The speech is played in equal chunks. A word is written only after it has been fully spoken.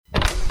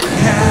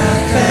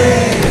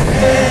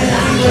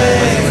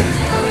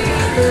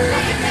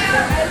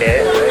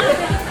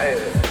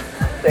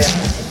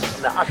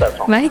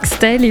Mike's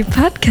Daily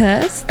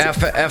Podcast.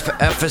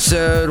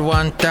 Episode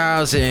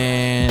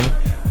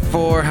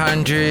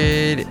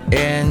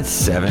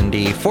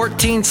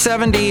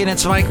 1470, and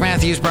it's Mike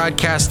Matthews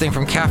broadcasting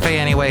from Cafe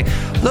Anyway,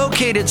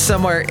 located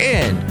somewhere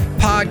in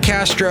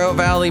Podcastro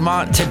Valley,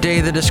 Mont.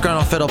 Today, the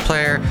disgruntled fiddle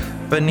player,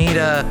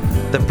 Benita,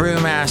 the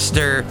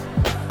brewmaster.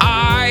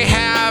 I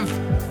have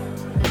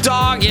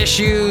dog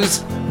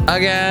issues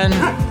again.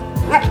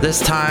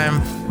 This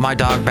time, my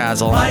dog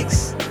Basil.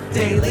 Mike's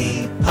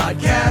Daily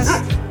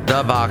Podcast.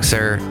 The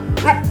boxer.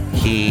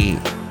 He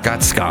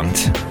got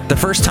skunked. The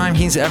first time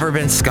he's ever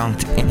been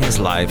skunked in his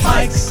life.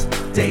 Mike's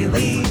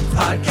Daily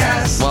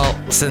Podcast. Well,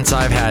 since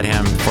I've had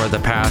him for the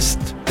past,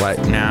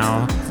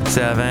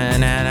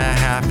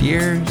 7.5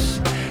 years,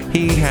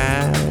 he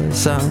has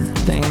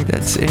something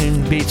that's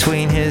in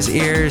between his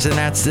ears, and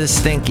that's this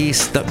stinky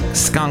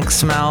skunk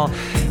smell.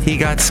 He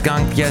got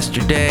skunked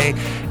yesterday,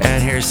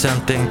 and here's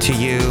something to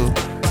you.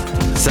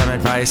 Some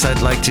advice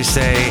I'd like to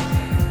say.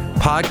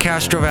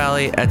 Podcastro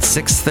Valley at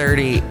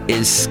 6:30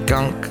 is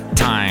skunk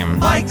time.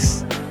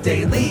 Mike's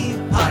Daily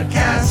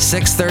Podcast.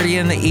 6:30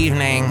 in the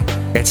evening.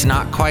 It's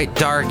not quite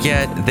dark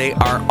yet. They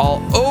are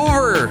all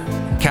over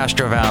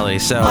Castro Valley,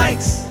 so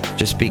Mike's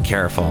just be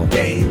careful.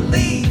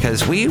 Daily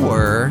Because we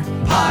were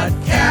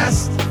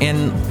Podcast.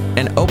 in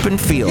an open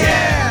field.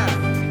 Yeah!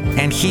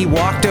 And he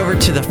walked over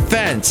to the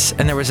fence,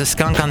 and there was a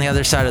skunk on the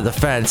other side of the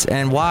fence.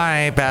 And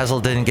why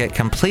Basil didn't get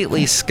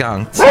completely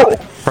skunked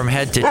from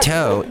head to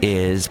toe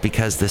is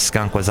because the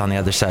skunk was on the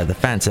other side of the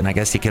fence, and I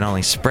guess he can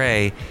only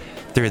spray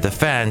through the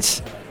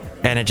fence,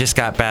 and it just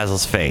got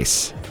Basil's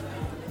face,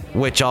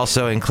 which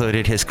also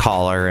included his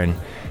collar and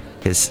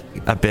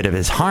a bit of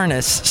his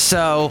harness.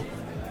 So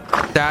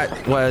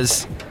that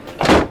was...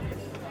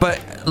 But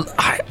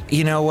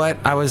you know what?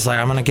 I was like,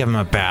 I'm going to give him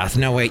a bath.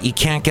 No, wait, you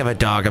can't give a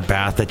dog a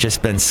bath that's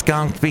just been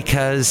skunked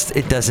because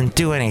it doesn't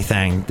do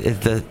anything.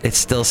 It's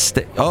still...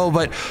 Oh,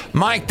 but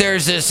Mike,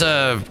 there's this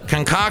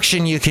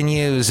concoction you can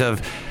use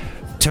of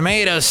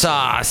tomato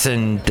sauce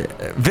and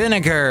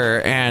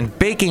vinegar and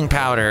baking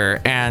powder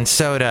and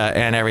soda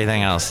and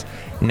everything else.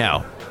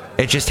 No,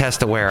 it just has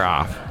to wear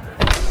off.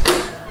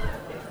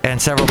 And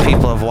several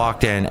people have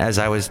walked in as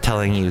I was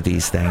telling you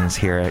these things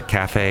here at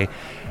Cafe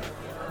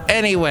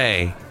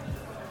Anyway.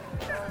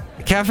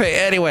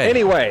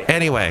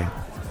 Anyway.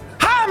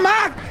 Hi,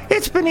 Mike.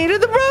 It's Benita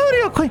the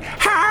Rodeo Queen.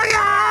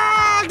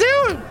 How y'all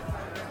doing?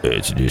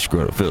 It's a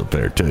disgruntled fiddle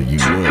player, tell you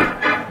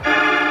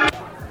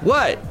What?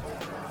 what.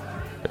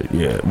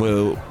 Yeah,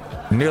 well,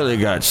 nearly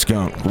got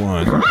skunked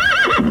once.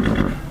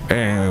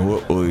 And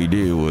what we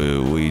did was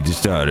we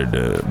decided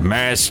to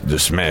mask the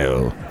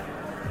smell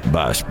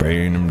by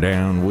spraying them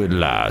down with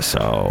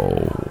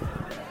Lysol.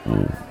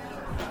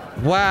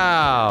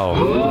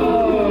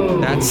 Wow.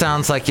 That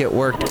sounds like it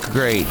worked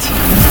great.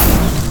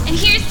 And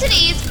here's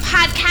today's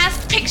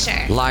podcast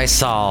picture.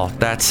 Lysol.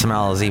 That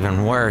smell is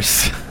even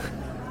worse.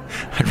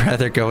 I'd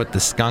rather go with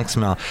the skunk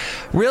smell.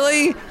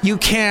 Really? You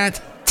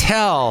can't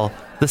tell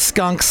the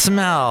skunk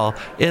smell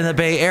in the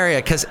Bay Area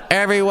because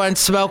everyone's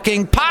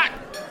smoking pot.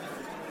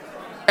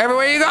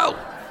 Everywhere you go,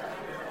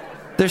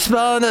 they're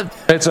smelling the...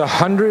 It's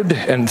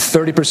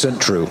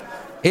 130% true.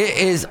 It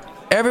is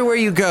everywhere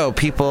you go.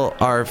 People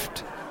are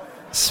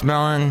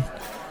smelling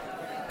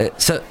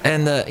it. So,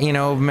 and the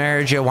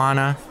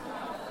marijuana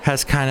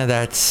has kind of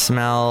that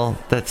smell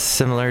that's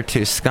similar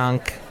to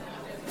skunk.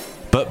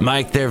 But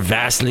Mike, they're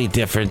vastly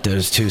different,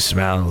 those two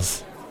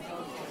smells.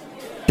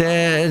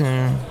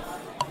 Oh,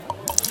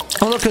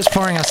 look who's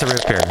pouring us a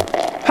root beer.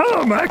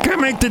 Hello, Mike. I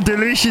make the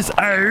delicious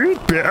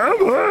root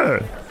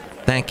beer.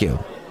 Thank you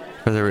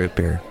for the root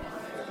beer.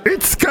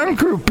 It's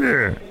skunk root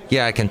beer.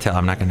 Yeah, I can tell.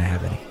 I'm not going to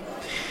have any.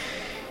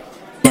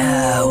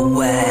 No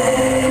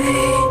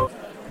way.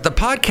 The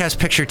podcast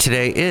picture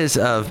today is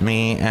of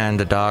me and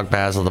the dog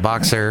Basil the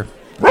boxer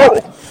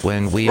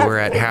when we were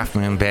at Half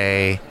Moon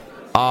Bay.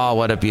 Oh,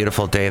 what a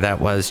beautiful day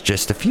that was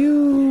just a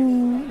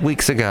few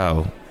weeks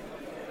ago.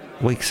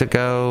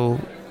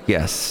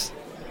 Yes.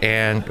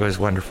 And it was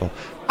wonderful.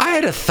 I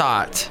had a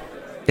thought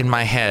in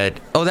my head.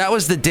 Oh, that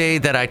was the day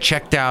that I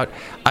checked out.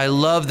 I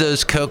love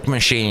those Coke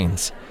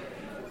machines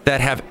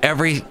that have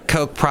every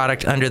Coke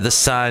product under the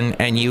sun,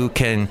 and you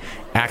can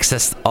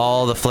access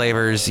all the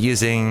flavors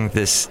using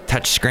this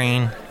touch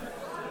screen.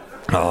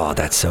 Oh,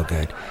 that's so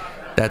good.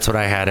 That's what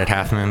I had at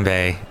Half Moon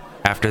Bay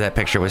after that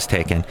picture was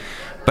taken.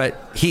 But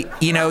you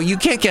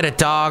can't get a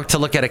dog to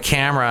look at a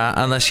camera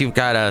unless you've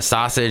got a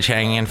sausage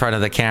hanging in front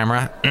of the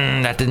camera.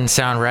 That didn't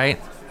sound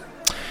right.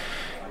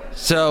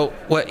 So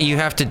what you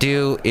have to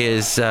do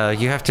is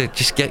you have to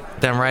just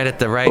get them right at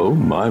the right... Oh,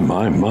 my.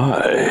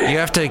 You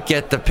have to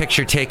get the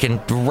picture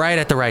taken right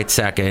at the right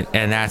second,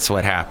 and that's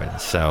what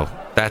happens. So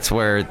that's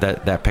where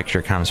that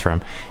picture comes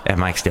from at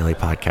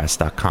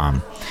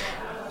mikesdailypodcast.com.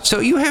 So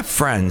you have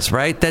friends,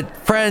 right? And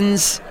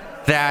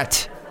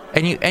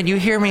you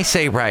hear me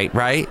say right?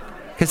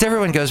 Because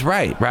everyone goes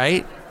right.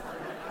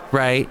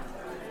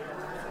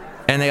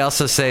 And they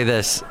also say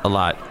this a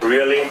lot.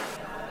 Really?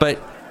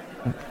 But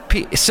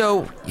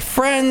so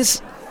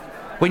friends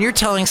when you're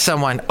telling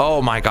someone,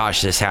 oh my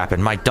gosh, this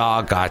happened, my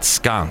dog got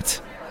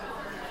skunked,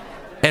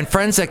 and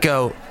friends that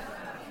go,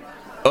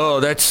 Oh,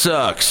 that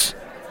sucks.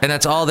 and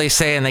that's all they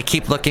say, and they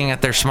keep looking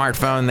at their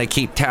smartphone, they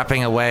keep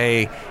tapping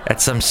away at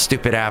some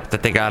stupid app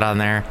that they got on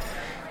there.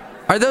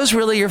 Are those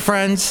really your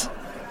friends?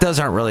 Those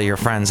aren't really your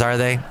friends, are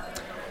they?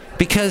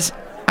 Because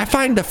I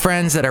find the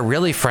friends that are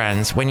really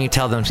friends, when you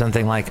tell them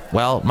something like,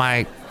 well,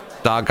 my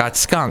dog got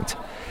skunked,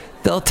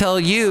 they'll tell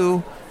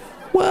you,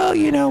 well,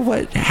 you know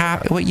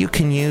what you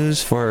can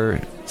use for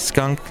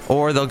skunk,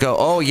 or they'll go,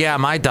 oh yeah,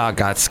 my dog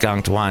got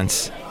skunked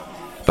once.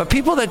 But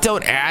people that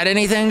don't add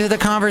anything to the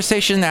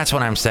conversation, that's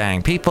what I'm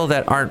saying. People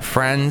that aren't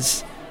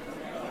friends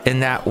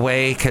in that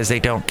way because they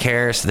don't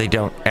care, so they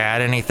don't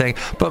add anything.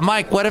 But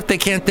Mike, what if they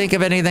can't think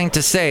of anything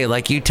to say?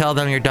 Like you tell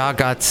them your dog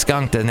got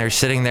skunked and they're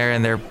sitting there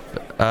and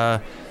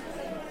they're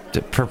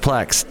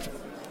perplexed.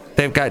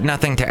 They've got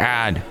nothing to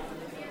add.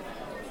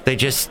 They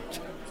just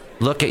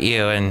look at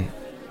you and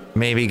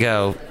maybe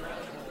go,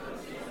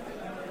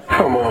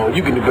 Come on,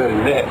 you can do better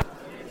than that.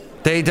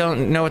 they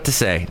don't know what to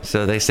say,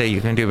 so they say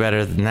you can do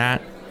better than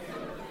that.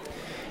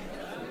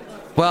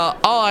 Well,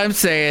 all I'm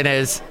saying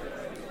is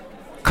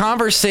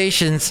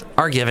conversations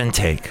are give and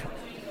take.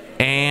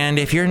 And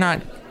if you're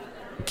not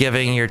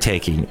giving, you're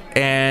taking.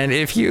 And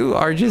if you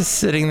are just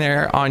sitting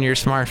there on your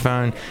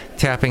smartphone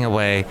tapping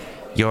away,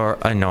 you're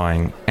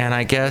annoying. And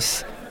I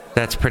guess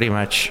that's pretty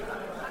much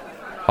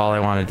all I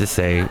wanted to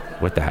say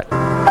with that.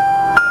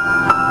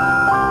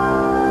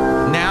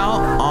 Now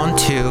on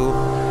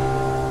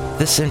to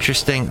this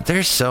interesting,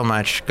 there's so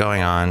much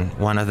going on.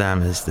 One of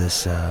them is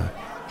this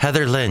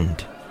Heather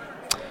Lind,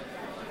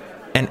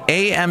 an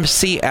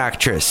AMC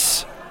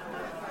actress.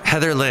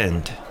 Heather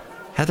Lind,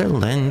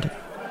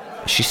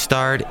 she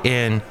starred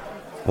in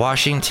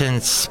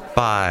Washington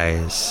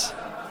Spies.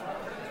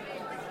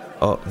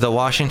 Oh, The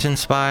Washington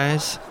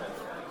Spies?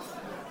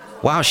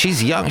 Wow,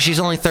 she's young. She's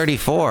only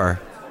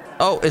 34.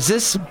 Oh, is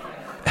this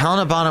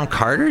Helena Bonham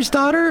Carter's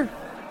daughter?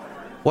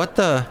 What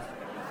the?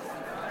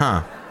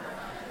 Huh.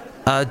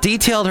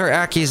 Detailed her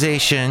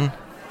accusation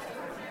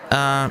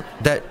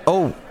that,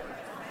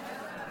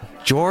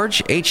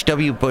 George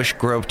H.W. Bush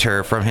groped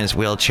her from his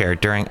wheelchair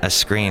during a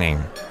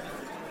screening.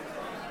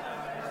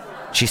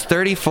 She's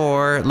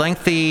 34.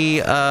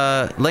 Lengthy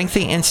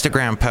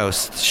Instagram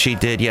post she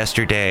did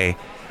yesterday.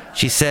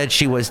 She said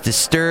she was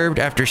disturbed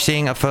after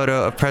seeing a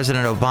photo of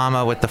President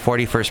Obama with the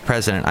 41st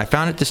president. I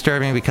found it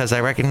disturbing because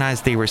I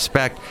recognize the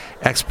respect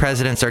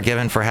ex-presidents are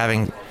given for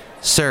having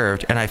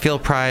served, and I feel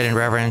pride and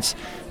reverence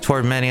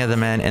toward many of the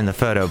men in the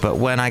photo. But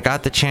when I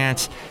got the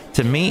chance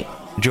to meet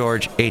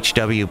George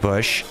H.W.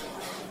 Bush,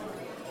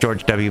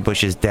 George W.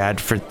 Bush's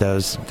dad, for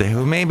those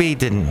who maybe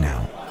didn't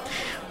know,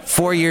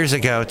 4 years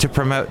ago to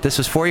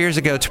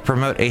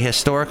promote a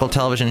historical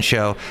television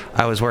show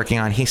I was working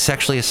on, he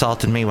sexually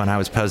assaulted me when I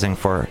was posing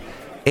for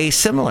a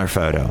similar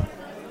photo.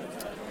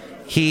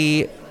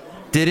 He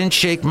didn't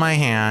shake my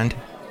hand.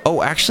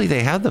 Oh, actually,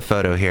 they have the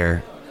photo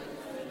here.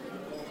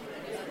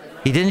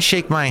 He didn't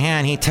shake my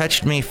hand. He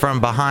touched me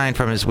from behind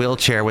from his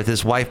wheelchair with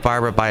his wife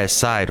Barbara by his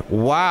side.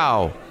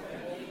 Wow.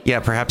 Yeah,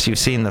 perhaps you've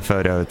seen the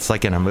photo. It's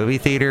like in a movie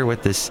theater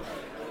with this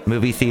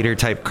movie theater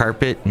type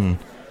carpet, and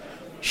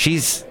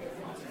she's...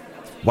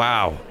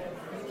 Wow.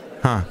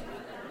 Huh.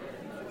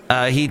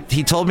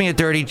 He told me a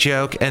dirty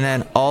joke, and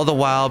then all the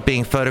while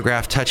being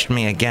photographed touched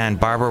me again.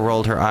 Barbara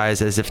rolled her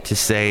eyes as if to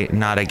say,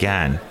 not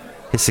again.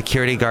 His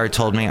security guard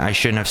told me I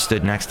shouldn't have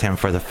stood next to him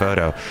for the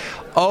photo.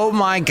 Oh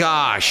my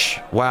gosh.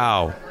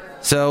 Wow.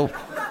 So,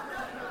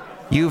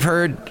 you've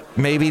heard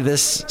maybe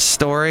this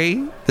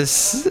story.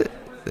 This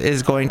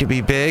is going to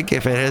be big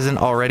if it isn't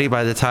already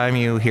by the time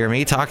you hear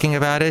me talking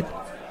about it.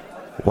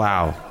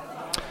 Wow.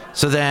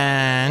 So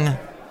then...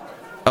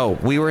 Oh,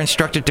 we were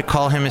instructed to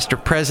call him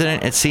Mr.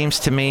 President. It seems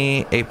to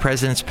me a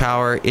president's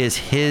power is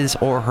his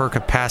or her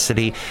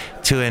capacity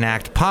to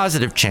enact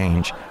positive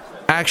change,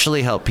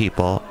 actually help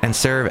people, and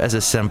serve as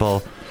a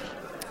symbol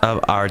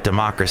of our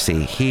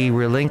democracy. He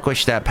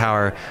relinquished that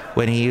power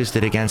when he used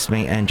it against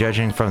me, and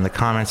judging from the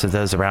comments of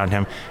those around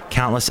him,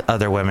 countless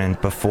other women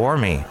before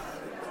me.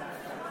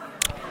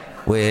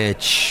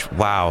 Which,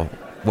 wow.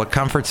 What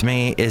comforts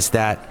me is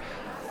that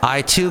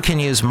I too can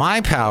use my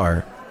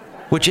power,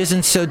 which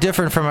isn't so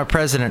different from a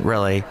president,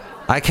 really.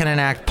 I can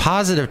enact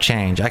positive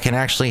change. I can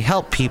actually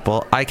help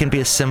people. I can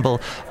be a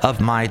symbol of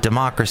my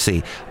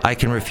democracy. I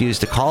can refuse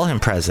to call him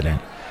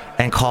president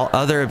and call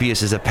other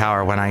abuses of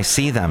power when I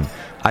see them.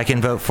 I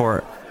can vote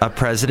for a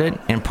president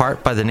in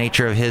part by the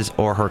nature of his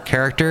or her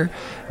character,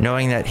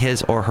 knowing that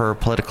his or her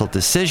political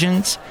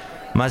decisions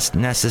must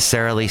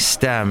necessarily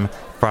stem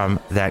from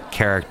that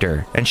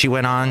character. And she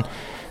went on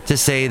to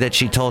say that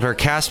she told her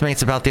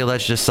castmates about the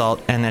alleged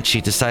assault and that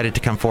she decided to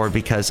come forward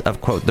because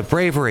of, quote, the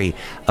bravery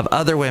of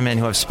other women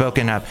who have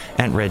spoken up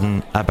and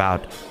written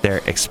about their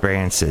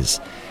experiences.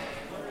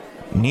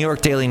 New York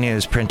Daily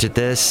News printed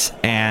this,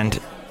 and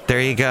there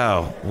you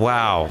go.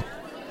 Wow.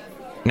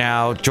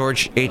 Now,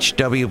 George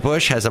H.W.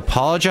 Bush has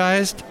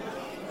apologized,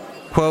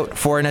 quote,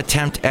 for an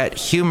attempt at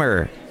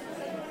humor.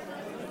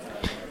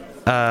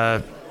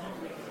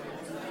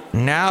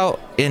 now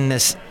in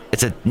this,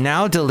 it's a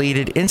now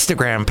deleted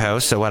Instagram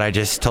post, so what I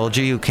just told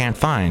you can't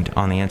find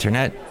on the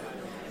internet,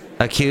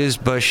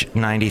 accused Bush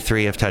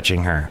 93 of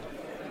touching her.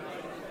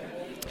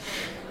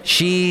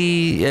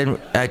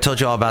 And I told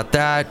you all about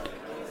that.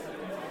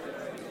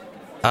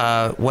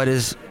 What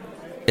is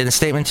in a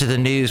statement to the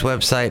news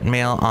website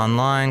Mail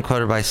Online,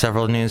 quoted by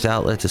several news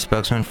outlets, a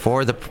spokesman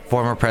for the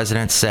former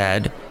president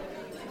said,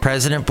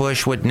 President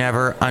Bush would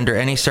never, under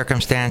any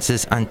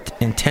circumstances,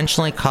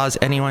 intentionally cause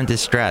anyone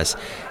distress,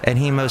 and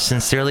he most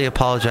sincerely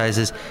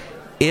apologizes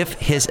if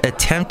his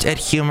attempt at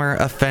humor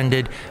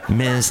offended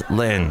Ms.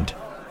 Lind.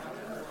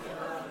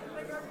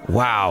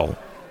 Wow.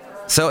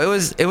 So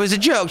it was a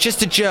joke,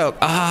 just a joke.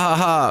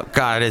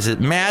 God, is it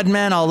Mad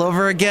Men all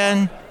over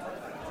again?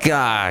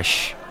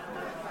 Gosh.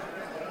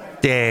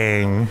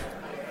 Dang.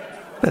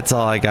 That's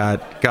all I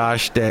got.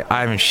 Gosh, dang.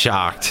 I'm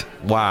shocked.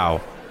 Wow.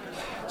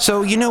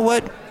 So, you know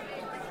what?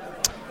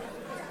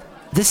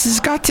 This has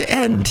got to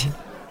end.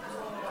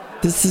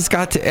 This has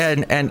got to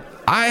end. And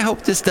I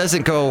hope this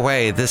doesn't go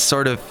away. This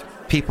sort of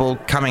people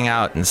coming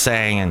out and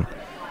saying,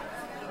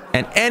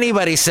 and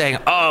anybody saying,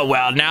 oh,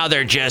 well, now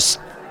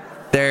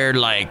they're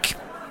like,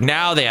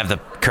 now they have the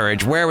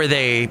courage. Where were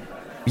they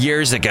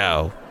years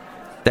ago?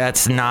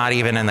 That's not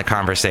even in the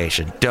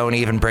conversation. Don't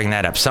even bring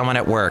that up. Someone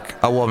at work,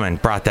 a woman,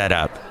 brought that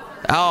up.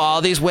 Oh,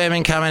 all these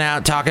women coming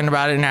out talking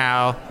about it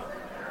now.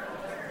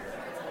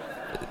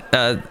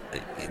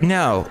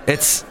 No,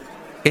 it's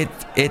what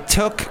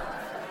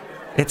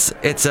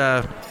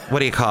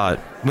do you call it?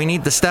 We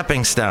need the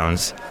stepping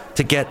stones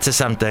to get to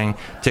something,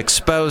 to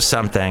expose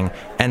something,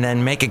 and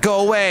then make it go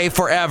away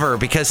forever,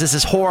 because this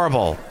is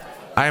horrible.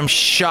 I'm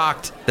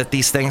shocked that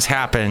these things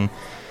happen.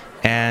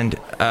 And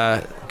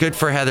good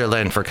for Heather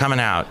Lind for coming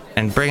out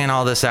and bringing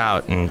all this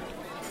out. And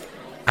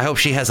I hope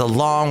she has a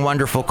long,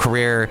 wonderful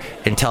career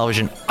in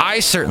television. I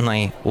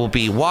certainly will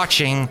be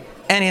watching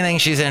anything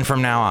she's in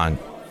from now on.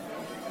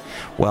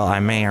 Well,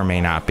 I may or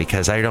may not,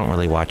 because I don't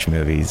really watch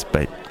movies,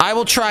 but I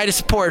will try to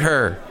support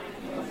her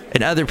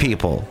and other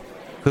people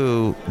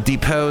who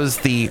depose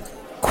the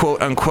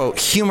quote-unquote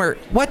humor.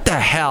 What the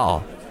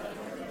hell?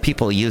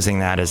 People using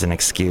that as an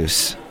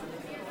excuse.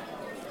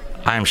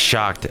 I'm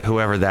shocked that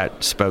whoever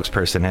that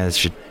spokesperson is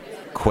should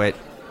quit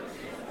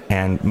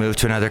and move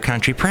to another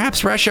country,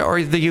 perhaps Russia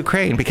or the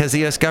Ukraine, because the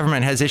U.S.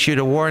 government has issued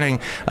a warning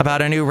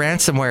about a new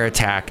ransomware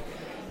attack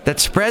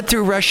that spread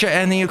through Russia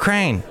and the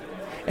Ukraine.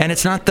 And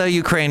it's not the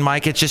Ukraine,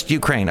 Mike, it's just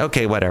Ukraine.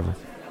 Okay, whatever.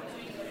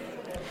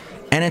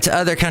 And it's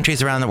other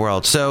countries around the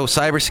world. So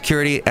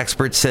cybersecurity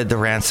experts said the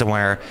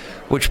ransomware,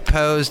 which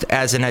posed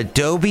as an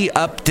Adobe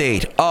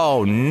update.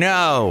 Oh,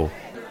 no.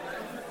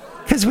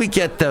 Because we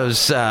get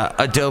those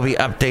Adobe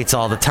updates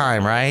all the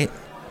time, right?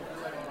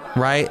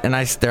 Right? And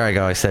there I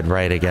go. I said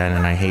right again,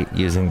 and I hate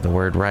using the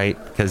word right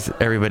because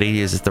everybody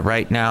uses the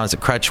right now as a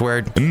crutch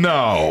word.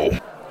 No.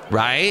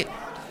 Right?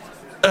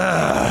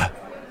 Ugh.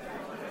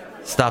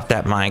 Stop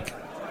that, Mike.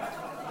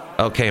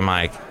 Okay,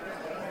 Mike.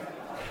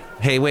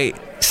 Hey, wait.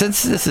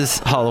 Since this is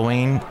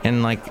Halloween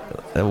in like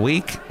a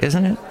week,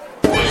 isn't it?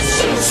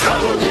 This is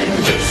Halloween.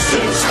 This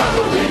is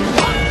Halloween.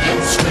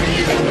 Pumpkin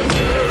scream in the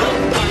mirror.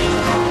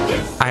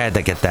 I had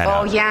to get that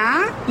out. Oh,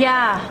 yeah?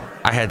 Yeah.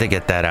 I had to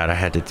get that out. I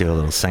had to do a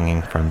little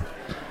singing from...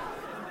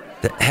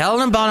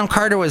 Helena Bonham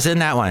Carter was in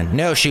that one.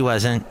 No, she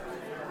wasn't.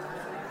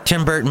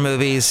 Tim Burton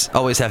movies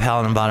always have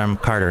Helena Bonham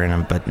Carter in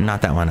them, but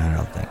not that one, I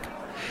don't think.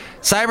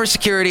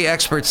 Cybersecurity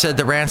experts said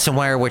the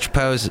ransomware, which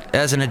posed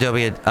as an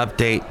Adobe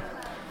update,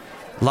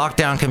 locked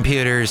down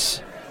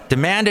computers,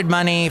 demanded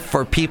money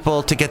for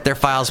people to get their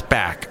files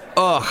back.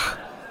 Ugh.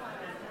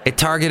 It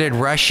targeted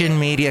Russian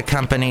media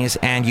companies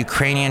and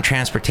Ukrainian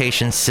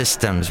transportation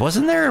systems.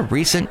 Wasn't there a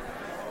recent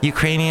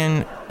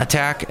Ukrainian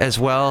attack as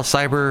well,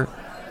 cyber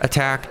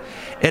attack?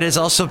 It has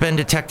also been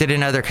detected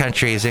in other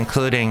countries,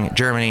 including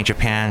Germany,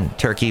 Japan,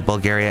 Turkey,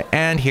 Bulgaria,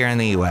 and here in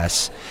the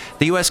U.S.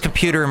 The U.S.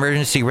 Computer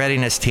Emergency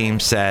Readiness Team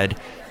said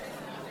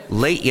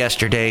late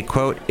yesterday,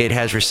 quote, it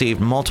has received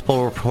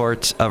multiple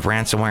reports of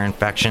ransomware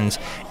infections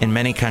in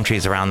many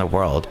countries around the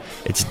world.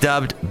 It's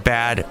dubbed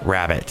Bad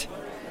Rabbit.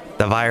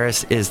 The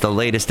virus is the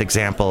latest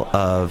example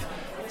of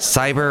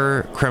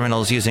cyber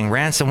criminals using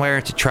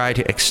ransomware to try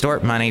to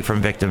extort money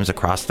from victims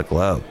across the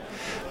globe.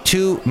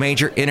 Two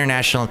major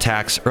international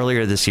attacks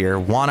earlier this year,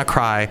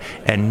 WannaCry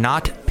and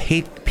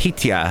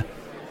NotPetya,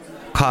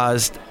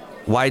 caused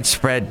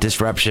widespread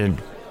disruption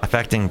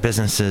affecting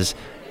businesses,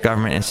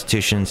 government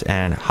institutions,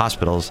 and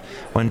hospitals.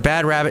 When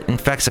Bad Rabbit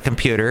infects a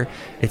computer,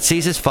 it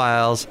seizes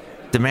files,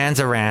 demands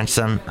a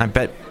ransom. I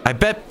bet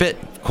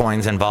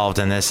Bitcoin's involved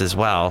in this as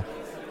well.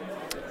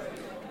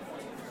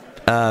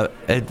 A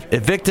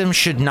victim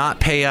should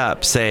not pay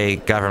up, say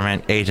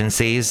government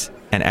agencies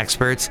and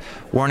experts,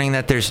 warning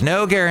that there's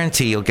no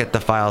guarantee you'll get the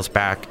files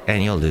back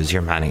and you'll lose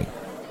your money.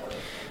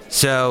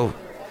 So,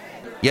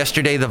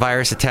 yesterday the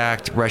virus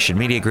attacked Russian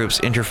media groups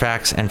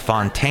Interfax and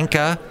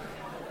Fontanka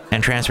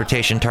and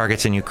transportation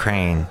targets in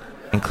Ukraine,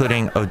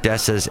 including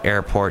Odessa's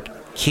airport,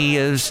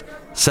 Kyiv's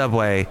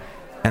subway,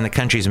 and the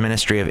country's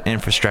Ministry of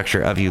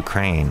Infrastructure of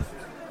Ukraine.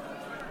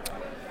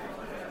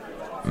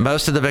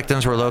 Most of the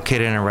victims were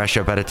located in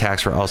Russia, but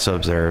attacks were also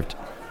observed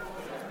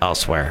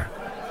elsewhere.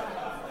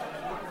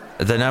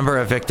 The number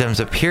of victims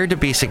appeared to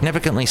be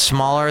significantly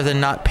smaller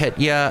than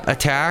NotPetya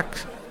attack,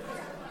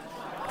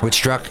 which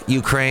struck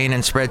Ukraine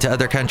and spread to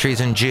other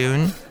countries in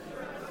June.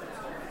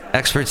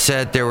 Experts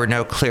said there were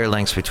no clear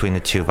links between the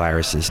two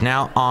viruses.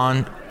 Now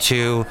on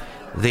to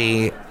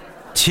the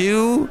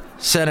two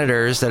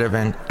senators that have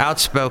been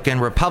outspoken,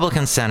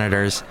 Republican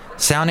senators,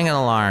 sounding an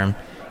alarm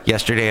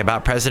yesterday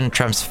about President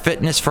Trump's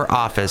fitness for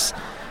office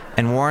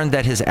and warned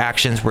that his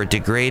actions were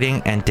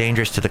degrading and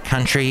dangerous to the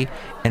country,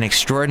 an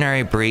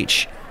extraordinary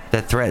breach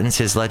that threatens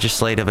his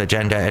legislative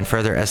agenda and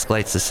further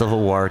escalates the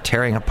civil war,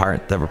 tearing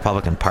apart the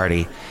Republican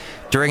Party.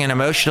 During an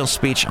emotional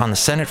speech on the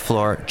Senate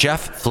floor,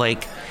 Jeff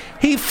Flake,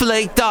 he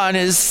flaked on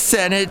his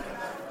Senate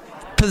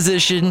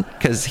position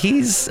because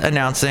he's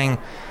announcing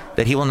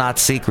that he will not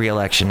seek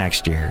re-election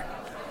next year.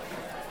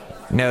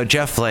 No,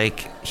 Jeff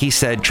Flake, he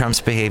said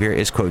Trump's behavior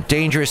is, quote,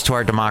 dangerous to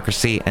our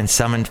democracy and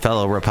summoned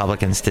fellow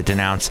Republicans to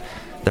denounce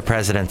the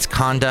president's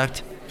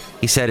conduct.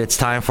 He said it's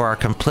time for our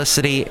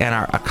complicity and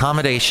our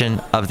accommodation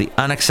of the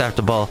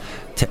unacceptable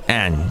to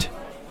end.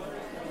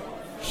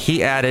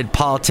 He added,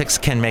 politics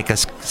can make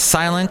us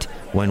silent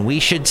when we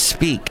should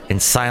speak, and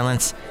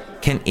silence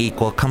can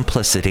equal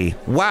complicity.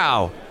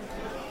 Wow.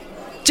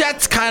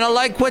 That's kind of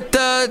like what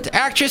the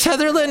actress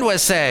Heather Lind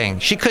was saying.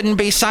 She couldn't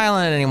be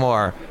silent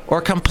anymore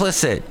or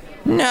complicit.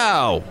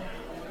 No.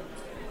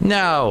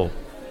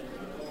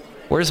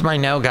 Where's my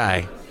no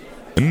guy?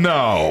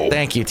 No.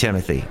 Thank you,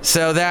 Timothy.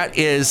 So that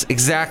is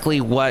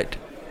exactly what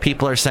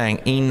people are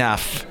saying.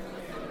 Enough.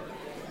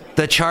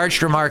 The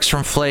charged remarks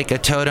from Flake, a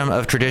totem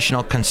of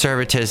traditional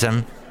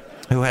conservatism,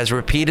 who has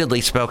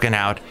repeatedly spoken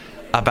out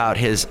about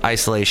his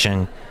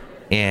isolation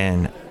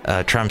in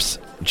Trump's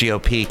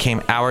GOP,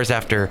 came hours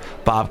after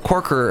Bob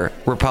Corker,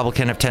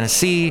 Republican of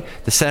Tennessee,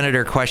 the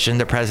senator, questioned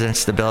the president's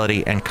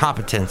stability and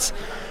competence,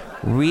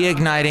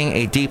 reigniting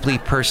a deeply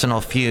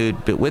personal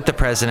feud with the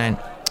president.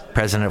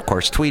 President, of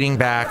course, tweeting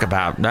back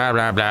about blah,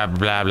 blah, blah,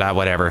 blah, blah,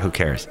 whatever. Who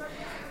cares?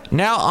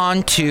 Now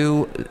on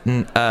to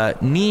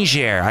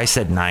Niger. I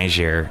said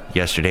Niger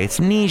yesterday. It's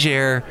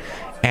Niger.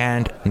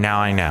 And now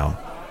I know.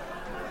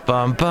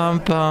 Bum, bum,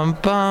 bum,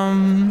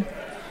 bum.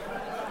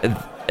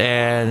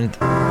 And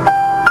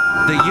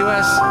the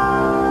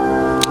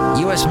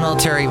U.S.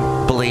 military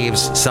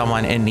believes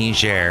someone in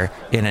Niger,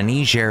 in a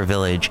Niger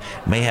village,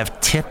 may have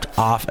tipped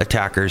off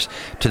attackers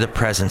to the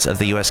presence of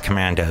the U.S.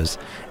 commandos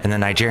and the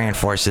Nigerian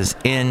forces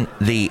in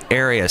the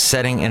area,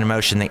 setting in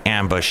motion the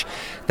ambush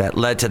that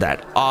led to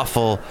that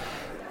awful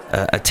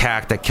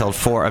attack that killed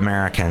 4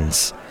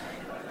 Americans.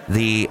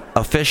 The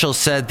officials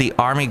said the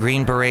Army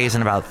Green Berets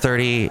and about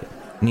 30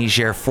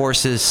 Niger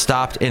forces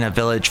stopped in a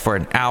village for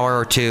an hour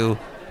or two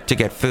to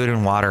get food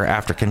and water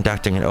after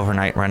conducting an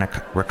overnight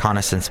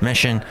reconnaissance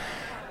mission.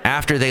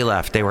 After they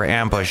left, they were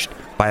ambushed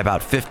by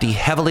about 50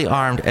 heavily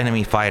armed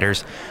enemy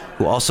fighters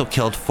who also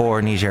killed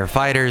 4 Niger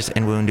fighters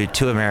and wounded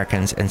 2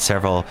 Americans and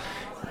several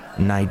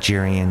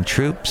Nigerian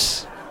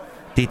troops.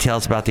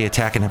 Details about the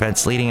attack and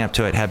events leading up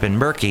to it have been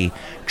murky,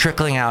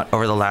 trickling out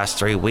over the last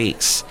 3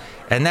 weeks.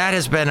 And that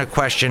has been a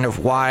question of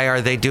why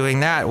are they doing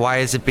that? Why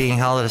is it being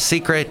held a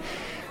secret?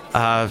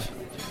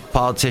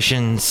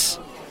 Politicians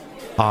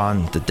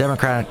on the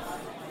Democrat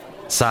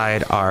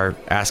side are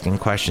asking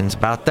questions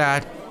about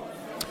that.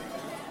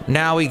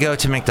 Now we go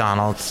to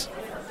McDonald's.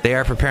 They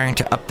are preparing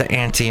to up the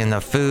ante in the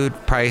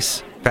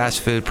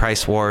fast food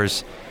price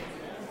wars.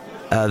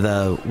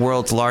 The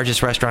world's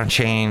largest restaurant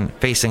chain,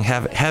 facing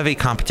heavy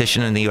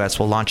competition in the U.S.,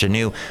 will launch a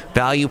new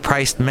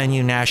value-priced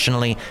menu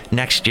nationally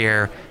next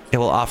year. It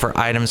will offer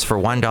items for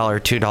 $1,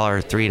 $2,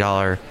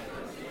 $3.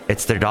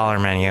 It's their dollar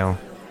menu.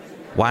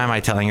 Why am I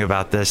telling you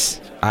about this?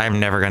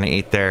 I'm never going to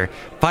eat there.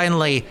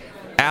 Finally,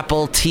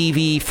 Apple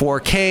TV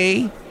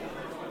 4K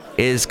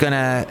is going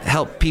to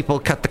help people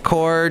cut the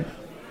cord.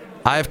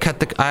 I cut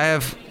the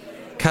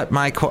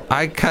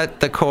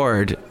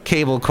cord,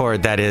 cable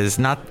cord, that is,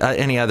 not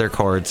any other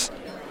cords.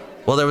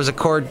 Well, there was a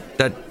cord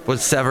that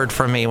was severed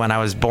from me when I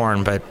was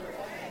born, but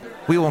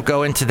we won't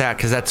go into that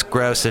because that's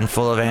gross and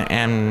full of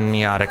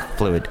amniotic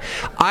fluid.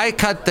 I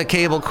cut the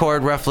cable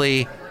cord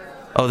roughly,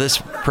 this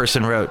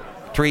person wrote,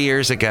 3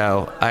 years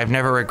ago. I've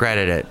never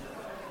regretted it.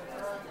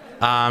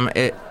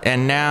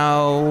 And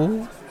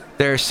now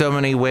there are so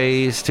many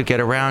ways to get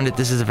around it.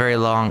 This is a very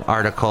long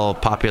article,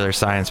 Popular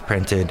Science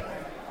printed.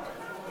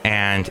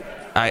 And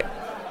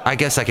I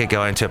guess I could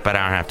go into it, but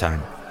I don't have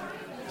time.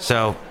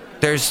 So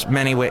there's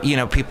many ways,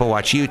 people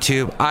watch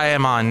YouTube. I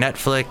am on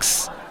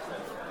Netflix.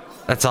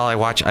 That's all I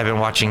watch. I've been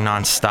watching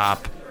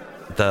nonstop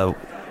the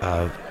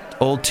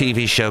old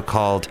TV show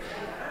called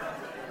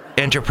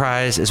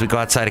Enterprise. As we go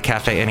outside a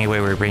cafe anyway,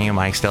 we bring you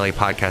Mike's Daily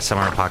Podcast,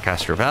 somewhere in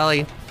Podcaster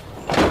Valley.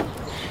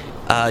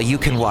 You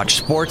can watch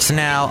sports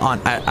now.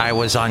 I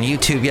was on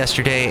YouTube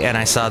yesterday, and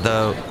I saw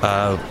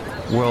the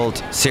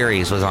World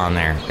Series was on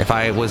there. If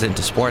I was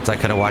into sports, I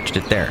could have watched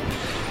it there.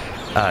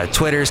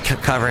 Twitter's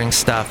covering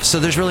stuff. So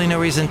there's really no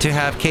reason to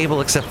have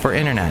cable except for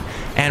internet.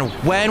 And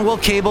when will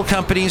cable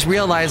companies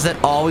realize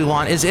that all we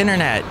want is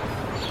internet?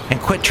 and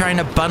quit trying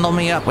to bundle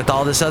me up with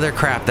all this other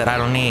crap that I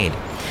don't need.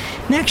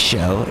 Next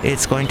show,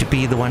 it's going to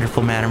be the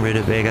wonderful Madame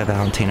Ruta Vega,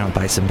 Valentino, and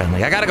Bison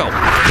Bentley. I gotta go.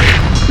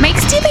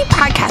 Mike's Daily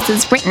Podcast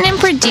is written and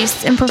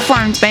produced and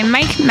performed by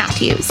Mike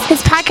Matthews.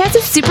 His podcast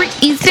is super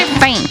easy to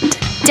find.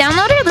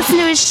 Download or listen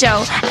to his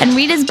show and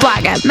read his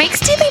blog at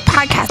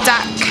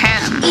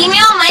mikesdailypodcast.com.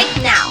 Email Mike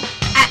now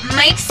at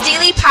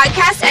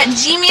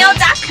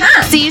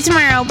mikesdailypodcast@gmail.com. See you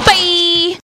tomorrow. Bye!